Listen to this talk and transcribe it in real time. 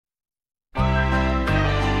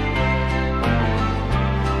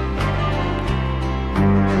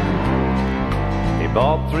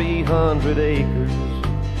bought 300 acres,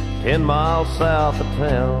 10 miles south of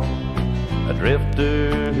town. A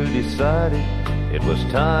drifter who decided it was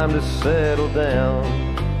time to settle down.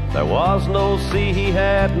 There was no sea he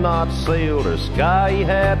had not sailed, or sky he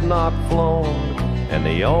had not flown, and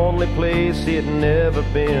the only place he had never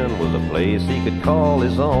been was a place he could call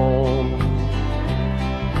his own.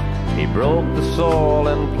 He broke the soil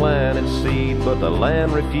and planted seed, but the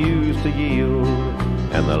land refused to yield,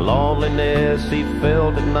 and the loneliness he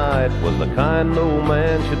felt at night was the kind no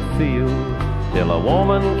man should feel. Till a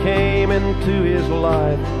woman came into his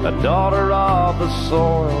life, a daughter of the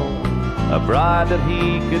soil, a bride that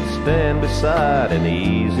he could stand beside and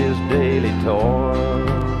ease his daily toil.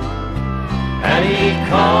 And he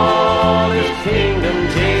called his kingdom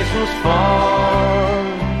Jason's farm.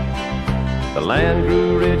 The land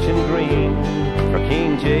grew rich and green for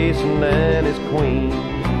King Jason and his queen,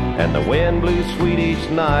 and the wind blew sweet each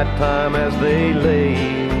night time as they lay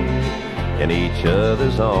in each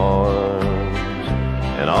other's arms.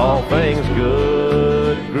 And all things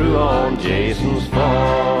good grew on Jason's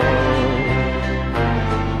farm.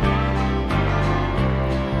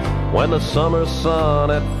 When the summer sun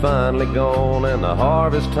had finally gone and the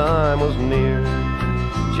harvest time was near,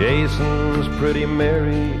 Jason's pretty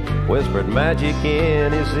Mary whispered magic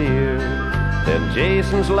in his ear. Then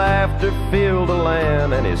Jason's laughter filled the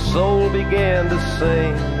land and his soul began to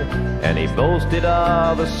sing, and he boasted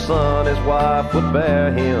of a son his wife would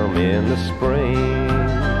bear him in the spring.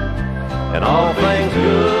 And all things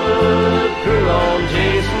good grew on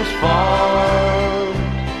Jason's farm.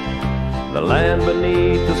 The land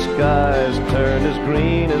beneath the skies turned as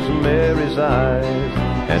green as Mary's eyes,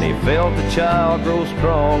 and he felt the child grow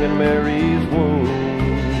strong in Mary's womb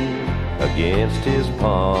against his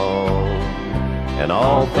palm. And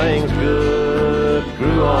all things good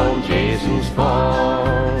grew on Jason's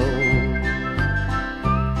farm.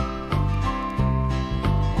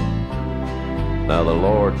 Now the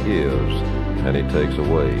Lord gives and he takes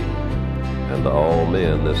away, and to all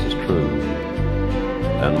men this is true.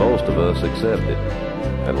 And most of us accept it,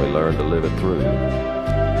 and we learn to live it through.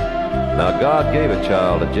 Now God gave a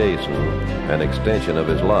child to Jason, an extension of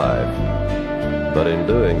his life, but in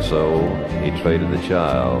doing so, he traded the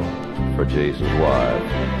child for Jason's wife.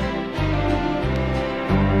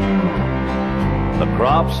 The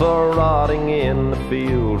crops are rotting in the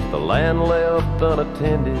fields, the land left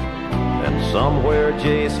unattended, and somewhere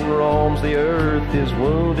Jason roams the earth, his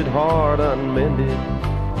wounded heart unmended.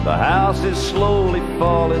 The house is slowly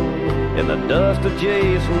falling in the dust of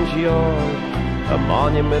Jason's yard, a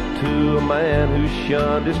monument to a man who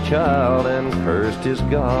shunned his child and cursed his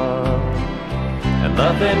God. And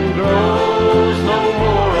nothing grows no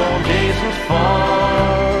more on Jason's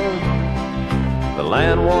farm. The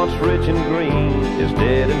land once rich and green is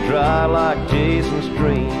dead and dry like Jason's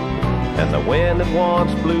dream, and the wind that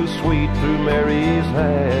once blew sweet through Mary's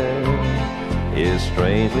hair is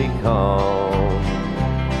strangely calm.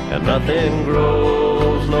 And nothing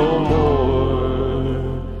grows no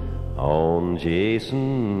more on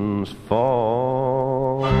Jason's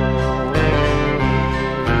farm.